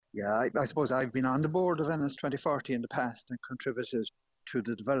Yeah, I suppose I've been on the board of NS 2040 in the past and contributed to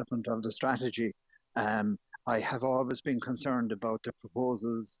the development of the strategy. Um, I have always been concerned about the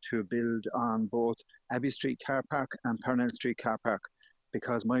proposals to build on both Abbey Street Car Park and Parnell Street Car Park,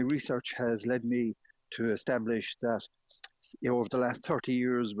 because my research has led me to establish that over the last 30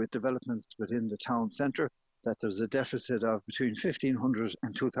 years, with developments within the town centre, that there's a deficit of between 1,500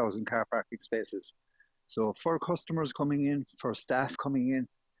 and 2,000 car parking spaces. So for customers coming in, for staff coming in,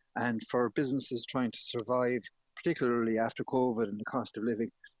 and for businesses trying to survive, particularly after COVID and the cost of living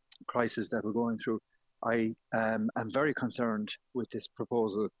crisis that we're going through, I am very concerned with this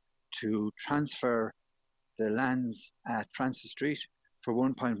proposal to transfer the lands at Francis Street for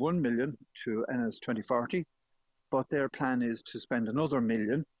 1.1 million to NS 2040, but their plan is to spend another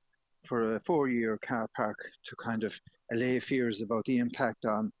million for a 4-year car park to kind of allay fears about the impact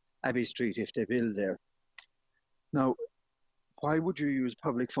on Abbey Street if they build there. Now, why would you use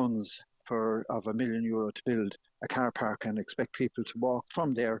public funds of €1 million to build a car park and expect people to walk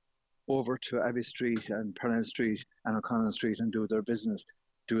from there over to Abbey Street and Parnell Street and O'Connell Street and do their business,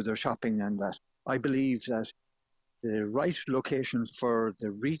 do their shopping and that? I believe that the right location for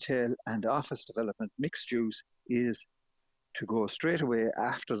the retail and office development mixed use is to go straight away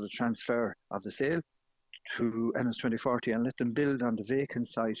after the transfer of the sale to NS 2040 and let them build on the vacant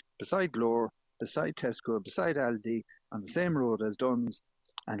site beside Glore, beside Tesco, beside Aldi, on the same road as Dunn's,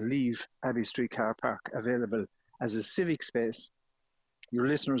 and leave Abbey Street Car Park available as a civic space. Your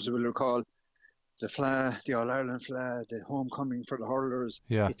listeners will recall the FLA, the All-Ireland FLA, the homecoming for the hurlers.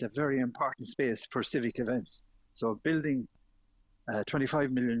 Yeah. It's a very important space for civic events. So building a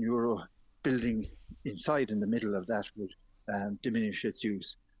 €25 million building inside in the middle of that would diminish its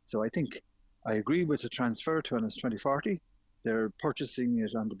use. So I think I agree with the transfer to NS 2040. They're purchasing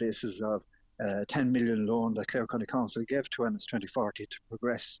it on the basis of a 10 million loan that Clare County Council gave to NS 2040 to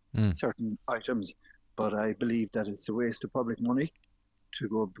progress certain items. But I believe that it's a waste of public money to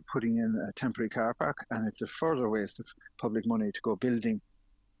go putting in a temporary car park, and it's a further waste of public money to go building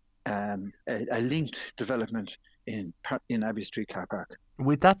a linked development in Abbey Street Car Park.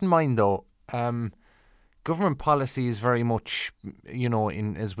 With that in mind, though, government policy is very much,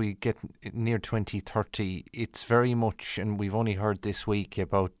 as we get near 2030, it's very much, and we've only heard this week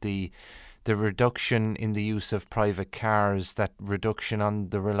about the reduction in the use of private cars, that reduction on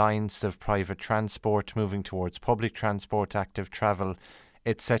the reliance of private transport, moving towards public transport, active travel,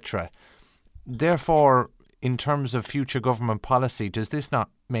 etc. Therefore, in terms of future government policy, does this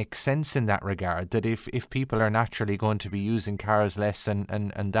not make sense in that regard, that if people are naturally going to be using cars less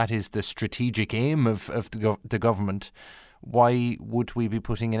and that is the strategic aim of the government, why would we be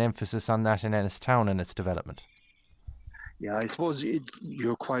putting an emphasis on that in Ennistown and its development? Yeah, I suppose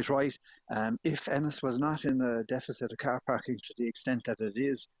you're quite right. If Ennis was not in a deficit of car parking to the extent that it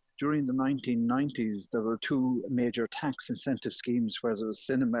is, during the 1990s, there were two major tax incentive schemes where there was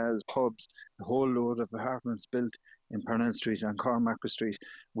cinemas, pubs, a whole load of apartments built in Parnell Street and Cormac Street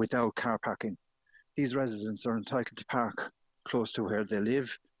without car parking. These residents are entitled to park close to where they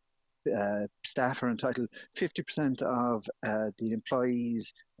live. Staff are entitled. 50% of the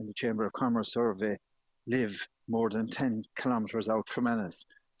employees in the Chamber of Commerce survey live more than 10 kilometres out from Ennis.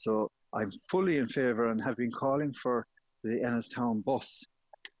 So I'm fully in favour and have been calling for the Ennistown bus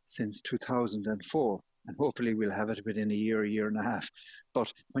since 2004, and hopefully we'll have it within a year and a half.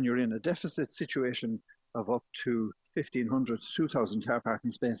 But when you're in a deficit situation of up to 1,500 to 2,000 car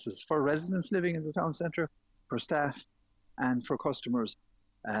parking spaces for residents living in the town centre, for staff and for customers,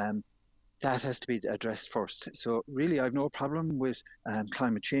 that has to be addressed first. So really, I've no problem with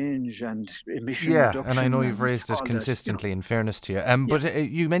climate change and emission reduction. Yeah, and I know you've raised it consistently, in fairness to you. But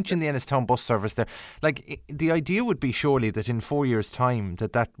you mentioned the Ennistown bus service there. Like, the idea would be surely that in 4 years' time,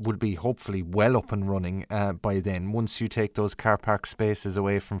 that would be hopefully well up and running by then. Once you take those car park spaces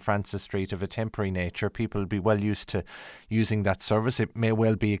away from Francis Street of a temporary nature, people will be well used to using that service. It may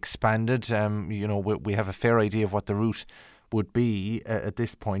well be expanded. We have a fair idea of what the route would be at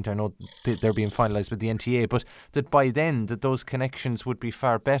this point. I know they're being finalised with the NTA, but that by then that those connections would be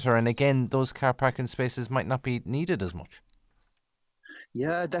far better, and again those car parking spaces might not be needed as much.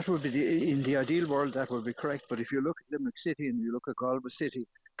 Yeah, that would be in the ideal world, that would be correct. But if you look at Limerick City and you look at Galway City,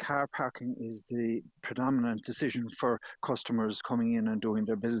 car parking is the predominant decision for customers coming in and doing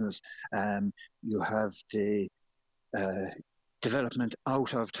their business. You have the development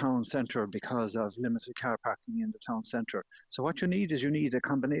out of town centre because of limited car parking in the town centre. So what you need is a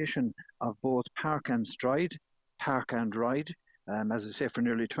combination of both park and stride, park and ride. As I say, for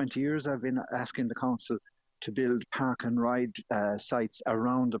nearly 20 years, I've been asking the council to build park and ride sites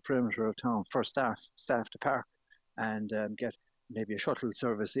around the perimeter of town for staff to park and get maybe a shuttle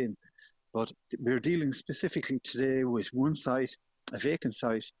service in. But we're dealing specifically today with one site, a vacant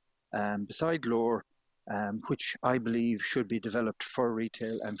site, beside Glore, which I believe should be developed for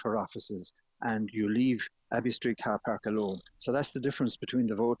retail and for offices. And you leave Abbey Street Car Park alone. So that's the difference between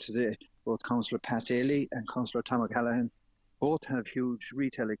the vote today. Both Councillor Pat Daly and Councillor Tom O'Callaghan both have huge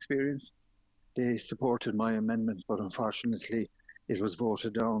retail experience. They supported my amendment, but unfortunately it was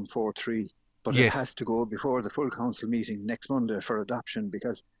voted down 4-3. But Yes. It has to go before the full council meeting next Monday for adoption,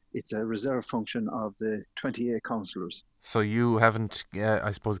 because it's a reserve function of the 28 councillors. So you haven't,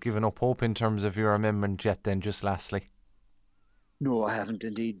 I suppose, given up hope in terms of your amendment yet then, just lastly? No, I haven't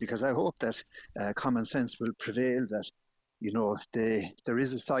indeed, because I hope that common sense will prevail, that, there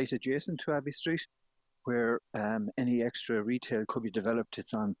is a site adjacent to Abbey Street where any extra retail could be developed.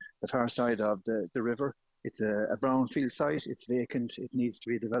 It's on the far side of the river. It's a brownfield site. It's vacant. It needs to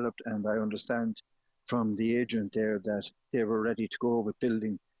be developed. And I understand from the agent there that they were ready to go with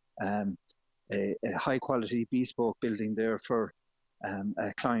building a high quality bespoke building there for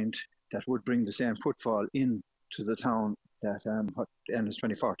a client that would bring the same footfall in to the town that what NS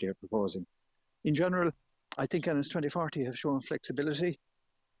 2040 are proposing. In general, I think NS 2040 have shown flexibility.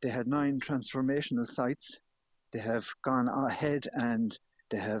 They had 9 transformational sites. They have gone ahead and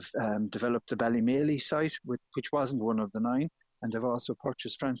they have developed the Ballymaley site, which wasn't one of the 9. And they've also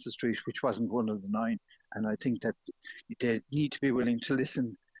purchased Francis Street, which wasn't one of the 9. And I think that they need to be willing to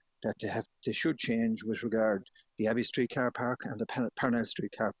listen, that they should change with regard to the Abbey Street Car Park and the Parnell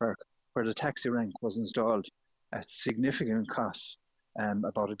Street Car Park, where the taxi rank was installed at significant costs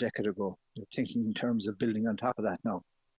about a decade ago. They're thinking in terms of building on top of that now.